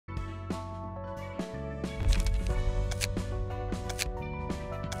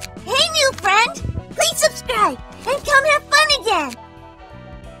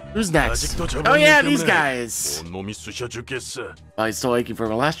Who's next? Oh yeah, these guys! Oh, he's still aching from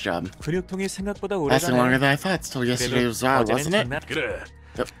my last job. Lasting longer than I thought. Still yesterday was wild, wasn't it?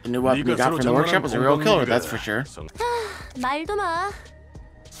 Yep, the new weapon you got from the workshop was a real killer, that's for sure.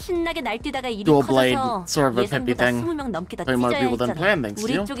 Dual blade, sort of a pimpy thing. Way more people than planned, thanks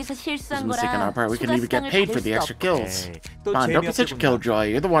to you. This mistake on our part, we couldn't even get paid for the extra kills. Come on, don't be such a killjoy.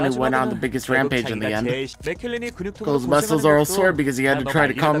 You're the one who went on the biggest rampage in the end. Cole's muscles are all sore because he had to try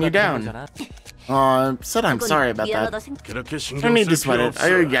to calm you down. Said I'm sorry about that. No need to sweat it.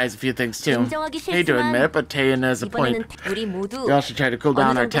 I owe you guys a few things too. Hate to admit it, but Taein has a point. We all should try to cool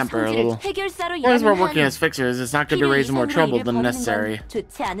down our temper a little. As long as we're working as fixers, it's not good to raise more trouble than necessary.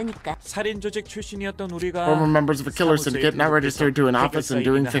 Former members of a killer syndicate, now registered to an office and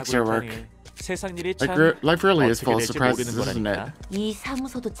doing fixer work. Life really is full of surprises, isn't it? This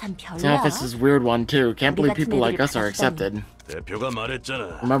office is a weird one too. Can't believe people like us are accepted.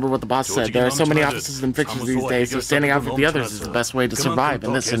 Remember what the boss said, there are so many offices and fixers these days, so standing out with the others is the best way to survive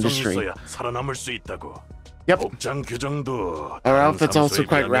in this industry. Yep. Our outfit's also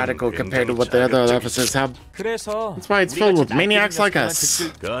quite radical compared to what the other offices have. That's why it's filled with maniacs like us.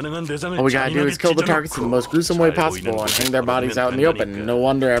 All we gotta do is kill the targets in the most gruesome way possible and hang their bodies out in the open. No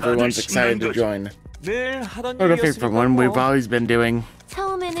wonder everyone's excited to join. No different from what we've always been doing.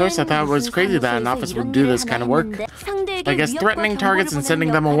 First I thought it was crazy that an office would do this kind of work. I guess threatening targets and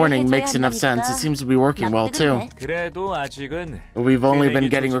sending them a warning makes enough sense. It seems to be working well too. We've only been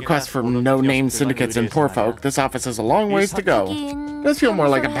getting requests from no-name syndicates and poor folk. This office has a long ways to go. It does feel more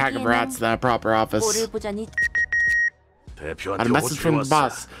like a pack of rats than a proper office. Got a message from the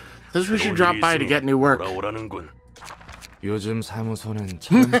boss. Says we should drop by to get new work. Even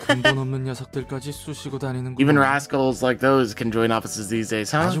rascals like those can join offices these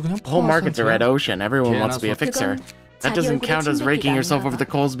days, huh? The whole market's a red ocean. Everyone wants to be a fixer. That doesn't count as raking yourself over the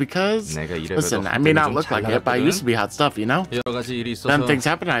coals because... Listen, I may not look like it, but I used to be hot stuff, you know? Then things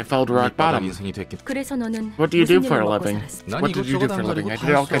happened and I fell to rock bottom. What do you do for a living? What did you do for a living? I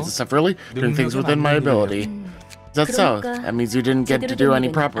did all kinds of stuff, really? Doing things within my ability. Is that so? That means you didn't get to do any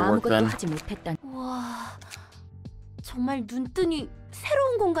proper work then.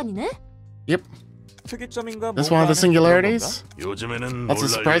 Yep. That's one of the singularities? Lots of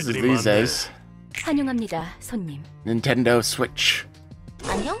surprises these days. Nintendo Switch.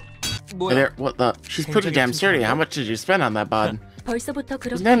 Hey there, what the? She's pretty damn sturdy. How much did you spend on that bod?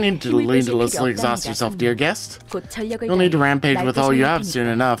 There's no need to needlessly exhaust yourself, dear guest. You'll need to rampage with all you have soon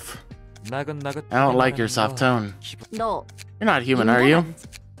enough. I don't like your soft tone. You're not human, are you?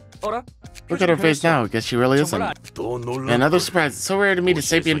 Look at her face now, guess she really isn't. Another surprise, it's so rare to meet a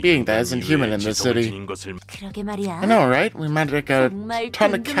sapient being that isn't human in this city. I know, right? We might make a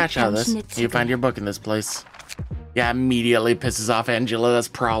ton of cash out of this. You find your book in this place. Yeah, immediately pisses off Angela. That's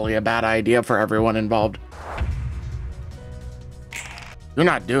probably a bad idea for everyone involved. You're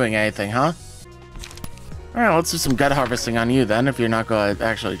not doing anything, huh? Alright, let's do some gut harvesting on you then, if you're not going to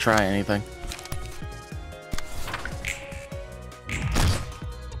actually try anything.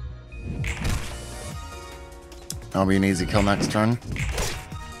 That'll be an easy kill next turn.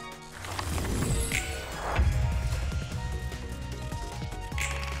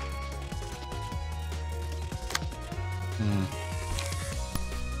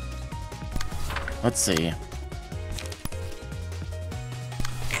 Let's see.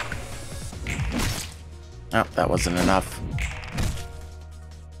 Oh, that wasn't enough.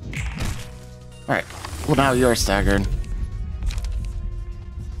 Alright. Well, now you're staggered.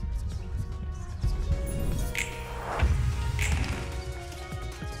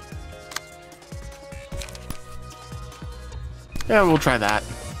 Yeah, we'll try that.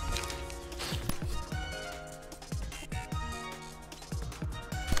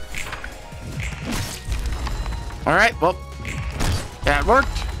 Alright, well, that worked.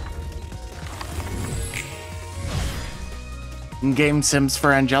 In-game sims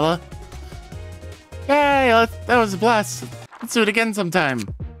for Angela. Yay, that was a blast. Let's do it again sometime.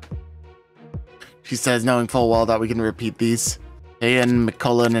 She says, knowing full well that we can repeat these. Ian,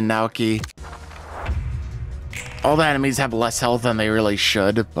 McCullen, and Naoki. All the enemies have less health than they really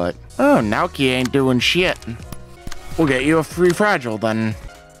should, but... Oh, Naoki ain't doing shit. We'll get you a free fragile, then.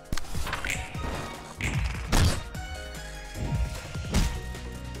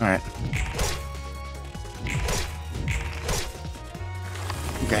 Alright.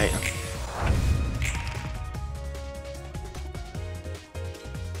 Okay.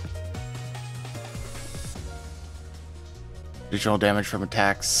 Additional damage from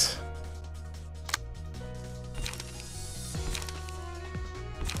attacks.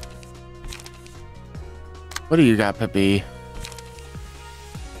 What do you got, Pippi?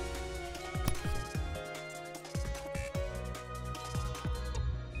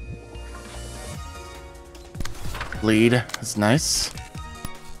 Bleed is nice.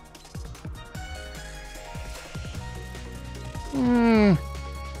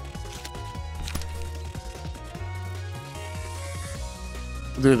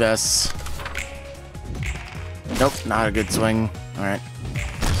 Do this. Nope, not a good swing. All right.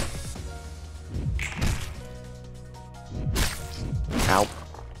 Ow.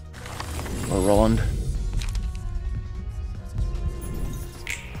 Or Roland.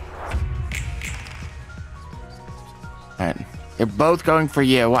 All right. They're both going for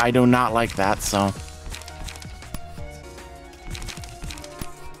you. I do not like that, so.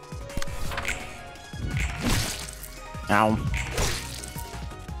 Ow.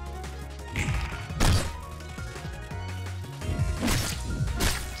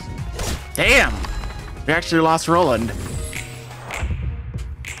 Damn! We actually lost Roland.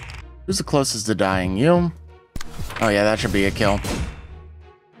 Who's the closest to dying? You? Oh yeah, that should be a kill.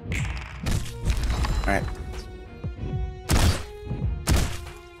 Alright.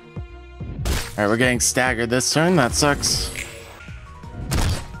 Alright, we're getting staggered this turn. That sucks.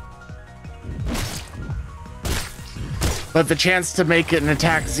 But the chance to make it an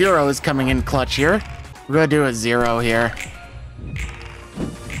attack 0 is coming in clutch here. We're gonna do a 0 here.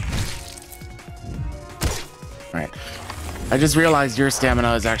 Alright. I just realized your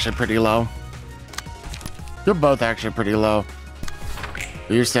stamina is actually pretty low. You're both actually pretty low.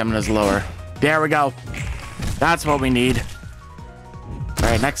 But your stamina is lower. There we go. That's what we need.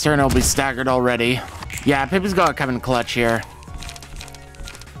 Alright, next turn it'll be staggered already. Yeah, Pippi's gotta come in clutch here.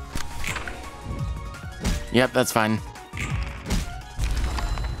 Yep, that's fine.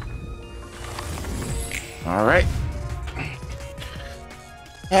 Alright.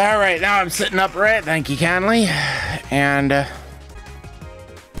 Alright, now I'm sitting upright. Thank you kindly. And, there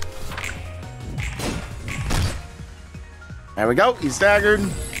we go. He's staggered.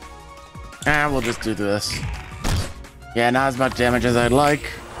 And we'll just do this. Yeah, not as much damage as I'd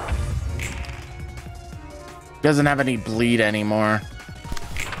like. Doesn't have any bleed anymore.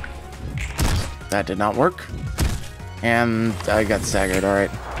 That did not work. And I got staggered.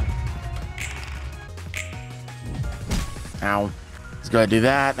 Alright. Ow. Let's go ahead and do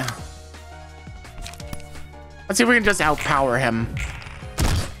that. Let's see if we can just outpower him.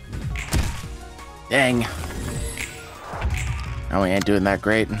 Dang. Oh, we ain't doing that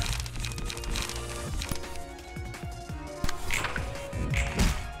great.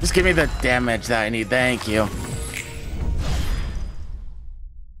 Just give me the damage that I need. Thank you.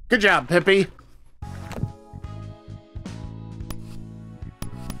 Good job, Pippi.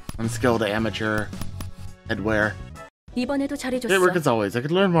 Unskilled amateur headwear. It worked as always. I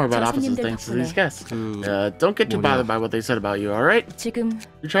could learn more about offices thanks to these guests. Don't get too bothered by what they said about you, alright? You're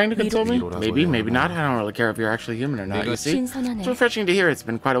trying to console me? Maybe, maybe not. I don't really care if you're actually human or not, you see? It's refreshing to hear. It's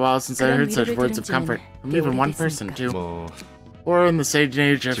been quite a while since I heard such words of comfort. From even one person, too. Or in the sage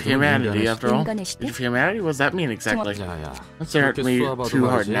age of humanity, after all. Age of humanity? What does that mean exactly? Don't stare at me too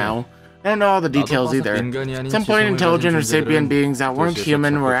hard now. I don't know all the details either. At some point, intelligent or sapient beings that weren't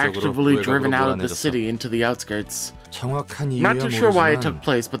human were actively driven out of the city into the outskirts. Not too sure why it took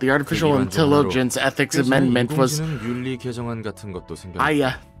place, but the Artificial Intelligence Ethics Amendment was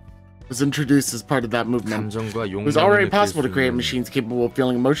introduced as part of that movement. It was already possible to create machines capable of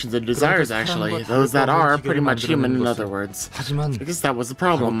feeling emotions and desires, actually. Those that are pretty much human, in other words. I guess that was the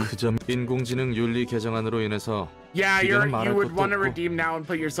problem. Yeah, you would want to redeem now and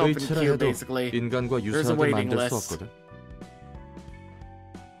put yourself in queue, basically. There's a waiting list.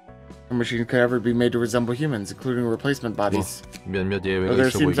 A machine could ever be made to resemble humans, including replacement bodies. But there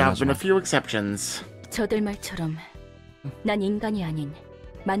seems to have been a few exceptions. 저들 말처럼 난 인간이 아닌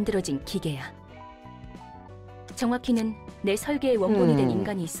만들어진 기계야. 정확히는 내 설계의 원본이 된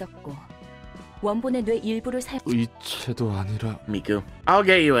인간이 있었고 원본의 뇌 일부를 사용. 의체도 아니라. Miku, I'll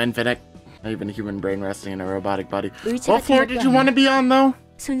get you infinite. Not even a human brain resting in a robotic body. What floor did you want to be on, though?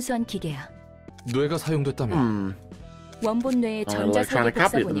 순수한 기계야. 뇌가 사용됐다면. 원본 뇌의 전자 설계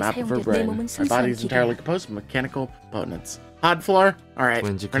복사본이 사용된 내 몸은 순수한 body's entirely composed of mechanical components. Odd floor? Alright,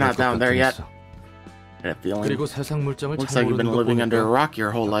 we're not down there yet. I feeling. Looks like you've been living under a rock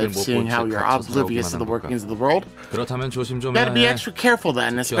your whole life, seeing how you're oblivious to the workings of the world. Gotta be extra careful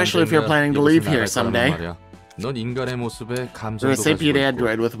then, especially if you're planning to leave here someday. You're a sapient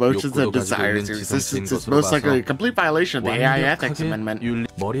android with emotions and desires. Your existence is most likely a complete violation of the AI Ethics Amendment.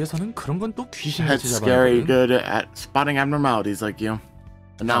 That's scary good at spotting abnormalities like you.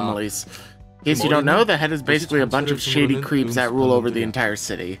 Anomalies. In case you don't know, the head is basically a bunch of shady creeps that rule over the entire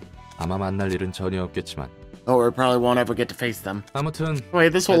city. or probably won't ever get to face them. 아무튼 Wait,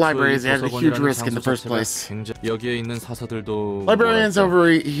 this whole library is at a huge risk in the first place. 여기에 있는 사서들도 Librarians over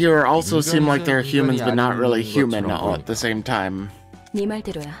here also seem like they're humans, but not really human all at the same time. 네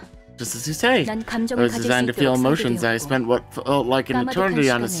말대로야. Just as you say. 난 I 감정을 was 가질 수 designed to feel 있도록 emotions. I 설계되었고 spent what felt like an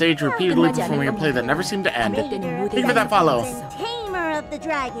eternity on a stage repeatedly performing a play that never seemed to end. 반복되는 Think of that follow. Tamer of the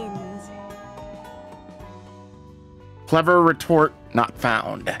dragons. Clever retort not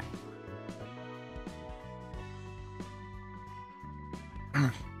found.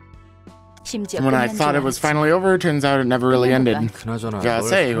 When I thought it was finally over, it turns out it never really ended. Gotta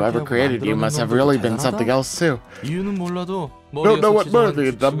say, whoever created you must have really been something else too. 이유는 몰라도 Don't know what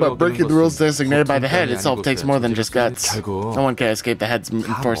motivated them, but breaking the rules designated by the head itself takes more than just guts. No one can escape the head's 네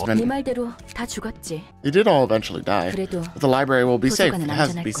enforcement. 말대로 다 죽었지. They did all eventually die. 그래도 But the library will be safe. It 도서관은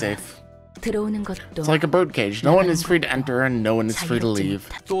has to 안전할 be 거야. safe. 들어오는 것도 It's like a birdcage. No one is free to enter and no one is free to leave.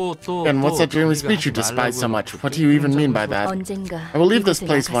 And what's that dreamy speech you despise so much? What do you even mean by that? 언젠가 I will leave this 이곳을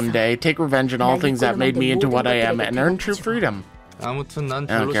place one 나가서 day, take revenge on all things that made me into what I am, and earn true freedom. 아무튼 난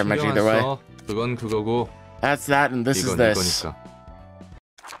I don't 별로 care much 신경 either way. 안 써. 그건 그거고 That's that, and this is 이건 this. 이거니까.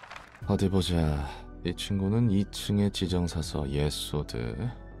 어디 보자. 이 친구는 2층의 지정사서 예소드.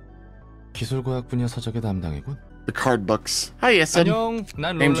 기술과학 분야 서적의 담당이군. The card books. Hi, yes, Sid. 안녕,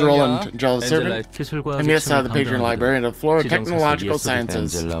 난 Name's 롤러야. Roland, Angela's servant. I'm yes, the patron library and the floor of technological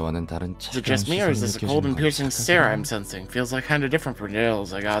sciences. 안젤라와는 다른 Is it just me, or is this a cold and piercing stare I'm sensing? Feels like kinda different from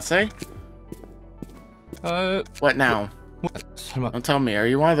Angela's, I gotta say. What now? 설마 Don't tell me, are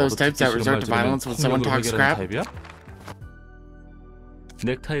you one of those types that resort to violence when someone talks crap? 타입이야?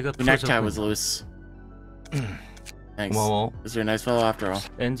 넥타이가 Your necktie was 부러졌군. loose. Thanks. 고마워. Because you're a nice fellow after all.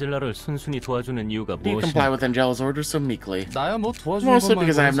 엔젤라를 순순히 도와주는 이유가 Do you comply 무엇이냐? with Angela's orders so meekly? 나야 뭐 도와주는 Mostly 것만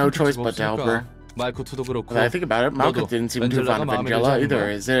because I have no 선택지가 choice but to help her. 없으니까. 마이코트도 그렇고. When I think about it, Malka didn't seem too fond of 마음에 들지 Angela 않은 either.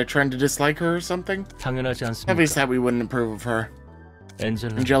 거야? Is it a trend to dislike her or something? 당연하지 At least 않습니까? that we wouldn't approve of her.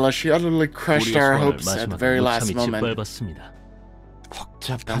 엔젤라, Angela, she utterly crushed 우리의 our 소원을 hopes at the very 마지막에 last 무참히 moment. 짓밟았습니다.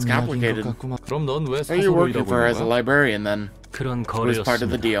 복잡한 Sounds 이야기인 complicated. 것 같구만. 그럼 넌 왜 What are you working 사서로 for 일하고 as a 있는 거야? librarian then? 그런 What was part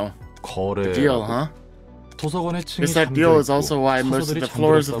of the 거래였습니다. deal? 거래. The deal, huh? 도서관의 층이 Guess that deal is 잠겨 also 있고 why most of 사서들이 the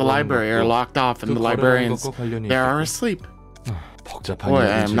floors of the 잠들었다고 library are 하는 것도 locked off and 그 the 거래라는 librarians 것과 관련이 there are 있겠지. asleep. 복잡한 Boy,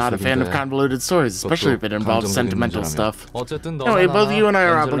 I 이야기는 am not a fan of 질색인데. convoluted stories, especially if it involves 감정적인 sentimental 문제라면. stuff. 어쨌든 Anyway, 너나 both you and I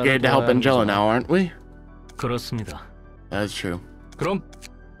are 엔젤라를 obligated to help 도와야 Angela 하는 now, aren't we? 그렇습니다. That's true. 그럼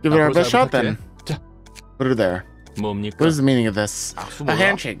Give it our 앞으로 best 잘 shot then. 부탁해. 자, Put her there. 뭡니까? What is the meaning of this? 악수 A 몰라?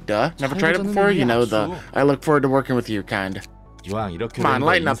 handshake, duh. Never tried it 잘못하는 before? You 의미의 know, the 악수. I look forward to working with you kind. 이왕 이렇게 Come on, 된 거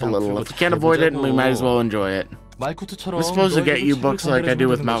lighten up a 인상 little. 풀고 If we can't 잘 avoid it, we might as 보자고. well enjoy it. 마이코트처럼 I'm supposed to 너에게도 get you 책을 books like I do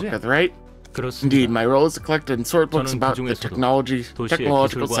with 건드려주는 거지? Malkuth, right? 그렇습니다. Indeed, my role is to collect and sort books 저는 about the 그중에서도 technological 도시의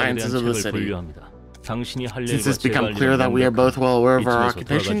기술과에 sciences 대한 of the 책을 city. 분류합니다. 당신이 할 Since 일과 it's become 제가 할 clear 일은 that we are both well aware of our 이쯤에서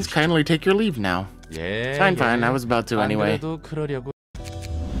occupations, 돌아가 주시죠. kindly take your leave now. 예, Fine, 예. fine. I was about to 안 anyway. 그래도 그러려고.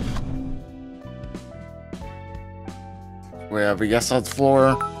 We have a yes on the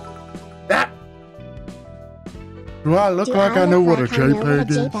floor. Ah! Do I look like I know what a JPEG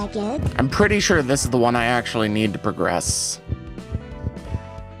is? I'm pretty sure this is the one I actually need to progress.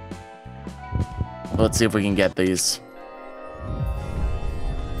 Let's see if we can get these.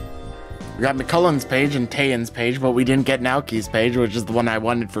 We got McCullen's page and Tayan's page, but we didn't get Naoki's page, which is the one I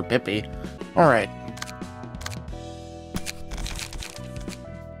wanted for Pippi. Alright.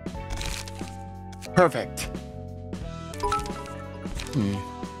 Perfect.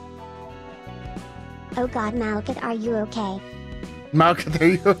 Oh god, Malkuth, are you okay? Malkuth, are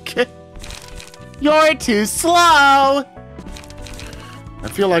you okay? You're too slow! I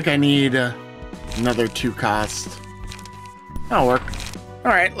feel like I need another 2 cost. That'll work.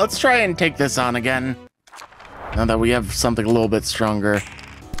 Alright, let's try and take this on again. Now that we have something a little bit stronger.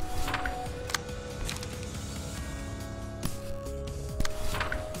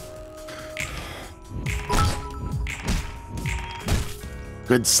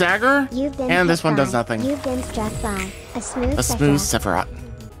 Good stagger, You've been and hit this one by- does nothing. You've been struck by a smooth A smooth Sephiroth. Sephiroth.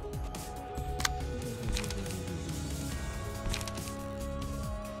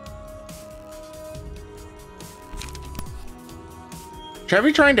 Should I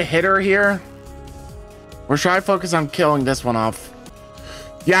be trying to hit her here? Or should I focus on killing this one off?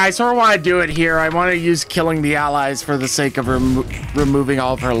 Yeah, I sort of want to do it here. I want to use killing the allies for the sake of removing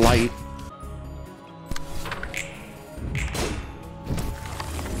all of her light.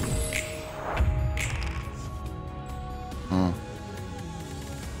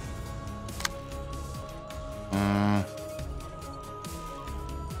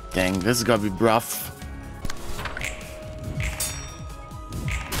 Dang, this is gonna be rough.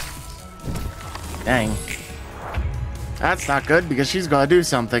 Dang. That's not good because she's gonna do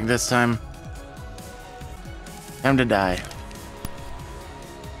something this time. Time to die.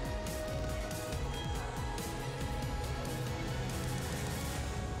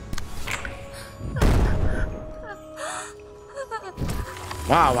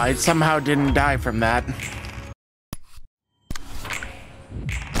 Wow, I somehow didn't die from that.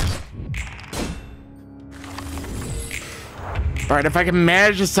 Alright, if I can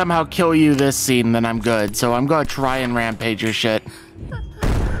manage to somehow kill you this scene, then I'm good. So I'm gonna try and rampage your shit.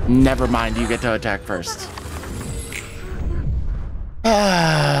 Never mind, you get to attack first.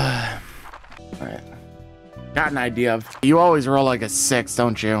 Alright. Got an idea of... You always roll like a 6,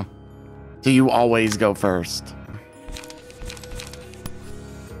 don't you? So you always go first.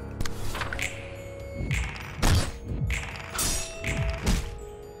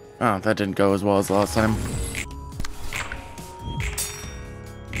 Oh, that didn't go as well as last time.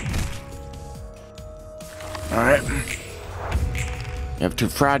 Alright. You have too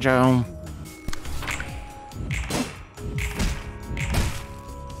fragile.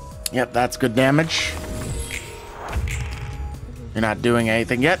 Yep, that's good damage. You're not doing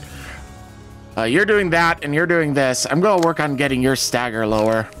anything yet. You're doing that, and you're doing this. I'm gonna work on getting your stagger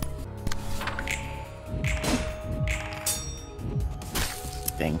lower.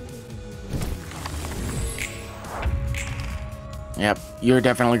 Thing. Yep, you're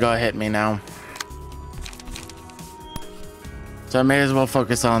definitely gonna hit me now. So I may as well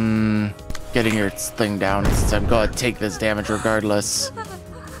focus on getting your thing down, since I'm gonna take this damage regardless.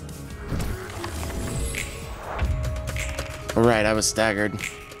 Alright, I was staggered.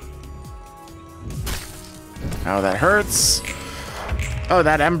 Oh, that hurts. Oh,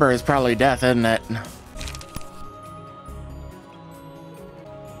 that ember is probably death, isn't it?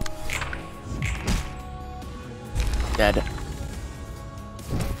 Dead.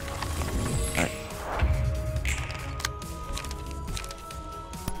 Alright.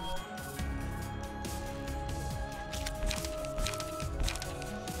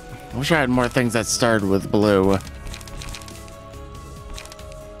 I wish I had more things that started with blue.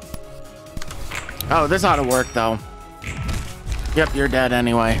 Oh, this ought to work, though. Yep, you're dead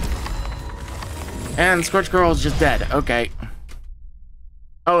anyway. And Scorch Girl is just dead. Okay.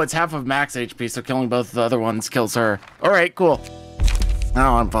 Oh, it's half of max HP, so killing both the other ones kills her. Alright, cool.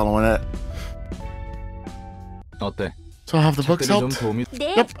 Now I'm following it. 어때? So have the books helped?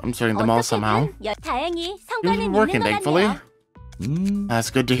 Yep, I'm sorting them all somehow. You've working, thankfully. That's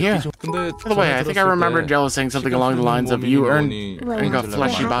good to hear. By the way, I think I remember Jello saying something along the lines of, you earned a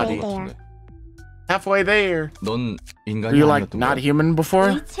fleshy body. Halfway there. Were you like not human before?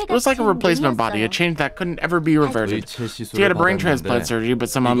 It was like a replacement body, a change that couldn't ever be reverted. So you had a brain transplant surgery, but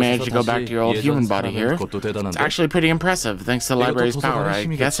somehow managed to go back to your old human body here. It's actually pretty impressive, thanks to the library's power,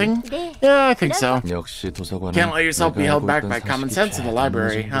 I'm guessing? Yeah, I think so. Can't let yourself be held back by common sense in the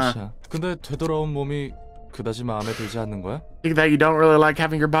library, huh? Think that you don't really like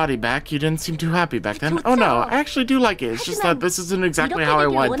having your body back? You didn't seem too happy back then. Oh no, I actually do like it. It's just that this isn't exactly how I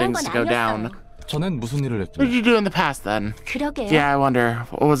want things to go down. What did you do in the past then? Yeah, I wonder.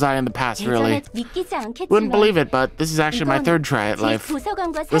 What was I in the past, really? Wouldn't believe it, but this is actually my third try at life.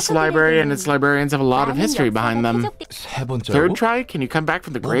 This library and its librarians have a lot of history behind them. Third try? Can you come back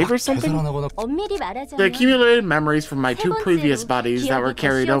from the grave or something? The accumulated memories from my 2 previous bodies that were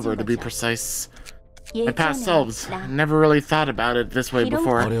carried over, to be precise. My past selves. Never really thought about it this way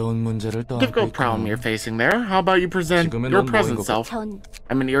before. Difficult problem you're facing there. How about you present your present self?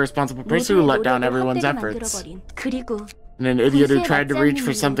 I'm an irresponsible person who let down everyone's efforts. And an idiot who tried to reach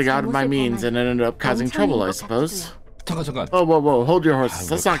for something out of my means and ended up causing trouble, I suppose. Whoa, whoa, whoa, hold your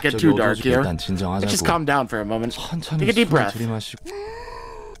horses. Let's not get too dark here. Let's just calm down for a moment. Take a deep breath.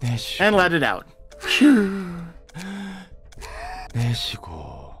 And let it out.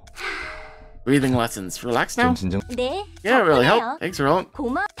 Breathing lessons. Relax now? Yeah, it really helped. Thanks, Roland.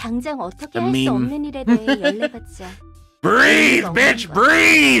 The meme. Breathe, bitch,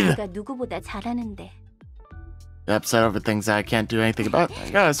 breathe! You're upset over things that I can't do anything about. I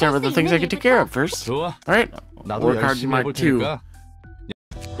gotta start with the things I can take care of first. Alright, work hard to mark 2.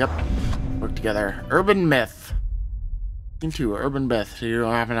 Yep, work together. Urban myth. Scene 2, urban myth. So you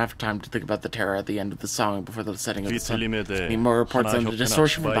don't have enough time to think about the terror at the end of the song before the setting of the sun. Need more reports on the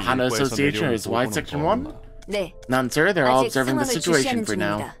distortion from the Hana Association or is why Section 1? None, sir. They're all observing the situation for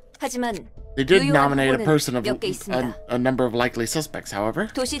now. They did nominate a person of a number of likely suspects, however.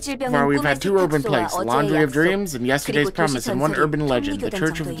 Far we've had 2 urban plagues, the Laundry of Dreams and Yesterday's Promise, and 1 urban legend, the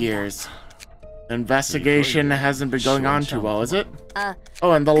Church of Gears. The investigation hasn't been going on too well, is it?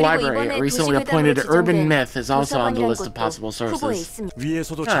 Oh, and the library, recently appointed urban myth, is also on the list of possible sources. So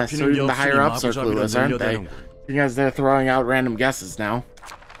even the higher-ups are clueless, aren't they? Because they're throwing out random guesses now.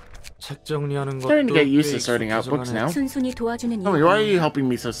 책 정리하는 것도 Starting to get used to sorting out books now. 순순히 도와주는 Tell me, why are you helping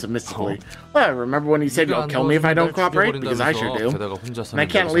me so submissively? Well, remember when you said you'll kill me if I don't cooperate? Because I sure do. And I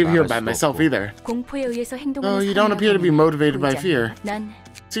can't leave here by myself either. 공포에 의해서 행동하는 Oh, you don't appear to be motivated by 보이지 fear. 않아. 난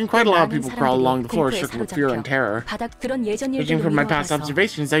Seen quite a lot of people crawl along the floor, 공포에 stricken with fear and 사로잡혀 terror. 바닥 그런 예전 Judging 일들로 from my past 미워서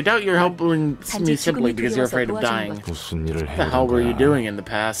observations, I doubt you're helping me simply because you're afraid of dying. 무슨 일을 What the hell were you doing in the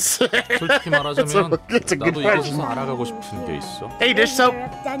past? 솔직히 말하자면 That's a good 나도 question. 이곳에서 알아가고 싶은 게 있어. Hey, dish soap.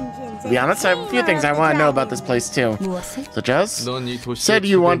 Of dungeons To be honest, I have a few things I want to know about this place too. 무엇을? Such as, 넌이 도시의 said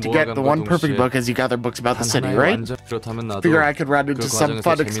you want to 책을 get the one 모아간과 perfect 동시에 book as you gather books about the city, 하나의 right? 완전 그렇다면 나도 Figure I could run 그 into some 과정에서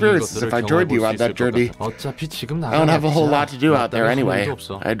fun 재밌는 experiences if I 것들을 joined you 경험해볼 on 수 that 있을 것 journey. 같아. 어차피 지금 I don't have a whole lot to do out there 나 anyway. 때문에 소용도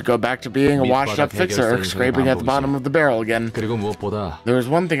없어. I'd go back to being a washed-up fixer, scraping at the bottom of the barrel again. 그리고 무엇보다 There was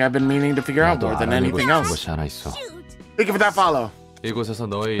one thing I've been meaning to figure out 나도 more than 알아내고 anything 싶은 else. 것이 하나 있어. Thank you for that follow. 이곳에서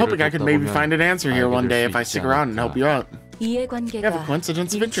너의 일을 Hoping I could 돕다 maybe 보면 find an answer here one day 알게 if I 될 수 stick 있지 around and help you out. You You have a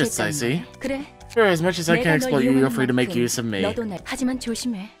coincidence of interests, I see. 그래. Sure, as much as I can 내가 널 exploit you, 이용하는 you're free to make 만큼 use of me. 너도 날 하지만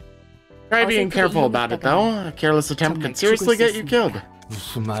조심해. Try being careful about it, though. A careless attempt could seriously get you killed.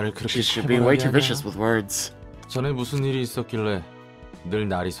 무슨 말을 그렇게 She's being way too 차분하게 vicious with words. 전에 무슨 일이 있었길래 늘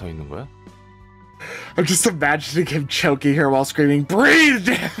날이 서 있는 거야? I'm just imagining him choking her while screaming, "Breathe!"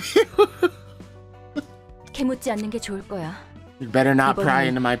 캐묻지 않는 게 좋을 거야. You better not pry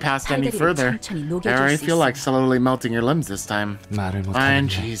into my past any 살다리를 further. 천천히 I 녹여줄 already 수 feel 있어. like slowly melting your limbs this time. 말을 Fine, 못하겠네.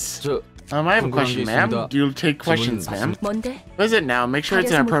 jeez. 저 I have a 궁금한 question, 게 ma'am. 있습니다. Do you take questions, ma'am? 뭔데? What is it now? Make sure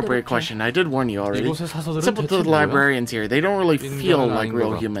it's an 가려서 appropriate 묻도록 해. question. I did warn you already. 이곳의 사서들은 Simple to 대체 the 뭐야? librarians here. They don't really feel 인간은 like 아닌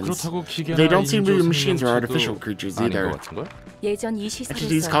real 거가. humans. 그렇다고 기계나 They don't seem to be 인조 machines or 생명체도 artificial creatures 아닌 either. 것 같은걸? 예전 이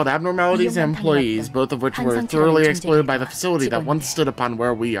Entities 시설에서 called abnormalities and 이용만 employees, 당해왔던 both of which were 환상처럼 thoroughly exploited by the 존재했다. facility that once 직원들. stood upon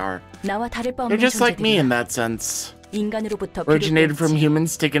where we are. 나와 다를 바 They're 없는 just like me 존재들이야. in that sense. 인간으로부터 Originated from 비롯됐지.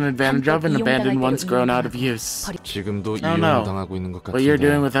 humans, taken advantage of, and 한껏 abandoned 이용당할 once 대로 grown out of 이용당하고 use. 버리- 지금도 I don't know. 이용당하고 있는 것 What you're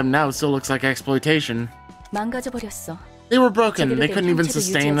doing 같은데 with them now still looks like exploitation. 망가져버렸어. They were broken, they 제대로 된 couldn't even 형체도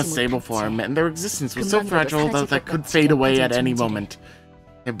sustain a 유지하지 stable 못한 form, 채 and their existence was so 금방이라도 fragile that they 사라질 could 것 fade 같이 away at 엉켜진 any 존재를 moment.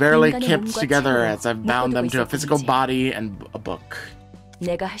 They barely 인간의 kept 몸과 together 체로 as I've bound them to a 묶어두고 physical 있었는지. body and a book.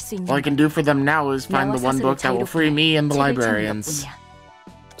 내가 할 수 있는 All I can do for them now is find 나와 the one 스스로 book that will free me and the 책을 찾는 librarians. 것뿐이야.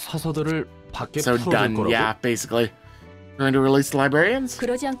 사서들을 밖에 So 풀어줄 done, 거라고? yeah, basically. Going to release the librarians?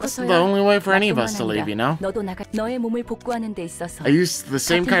 그러지 That's 않고서야 the only way for any of 나뿐만 us to leave, you 아니라 know? 너도 나가 너의 몸을 복구하는 데 있어서 I used the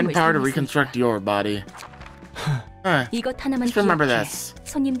same kind of power to 같은 힘을 reconstruct your body. Huh. 이것 하나만 Just remember 기억해. this.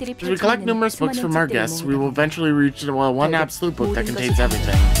 손님들이 As we collect 펼쳐놓는 numerous books 수많은 from our 책들을 guests, we will 모으다 eventually reach one absolute book that contains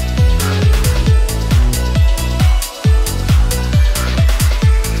everything.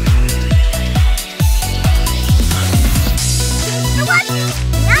 for watching.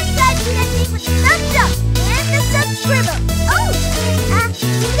 Now you guys do that thing with the thumbs up and the subscribe. Oh,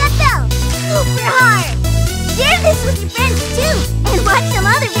 hit that bell super hard. Share this with your friends too.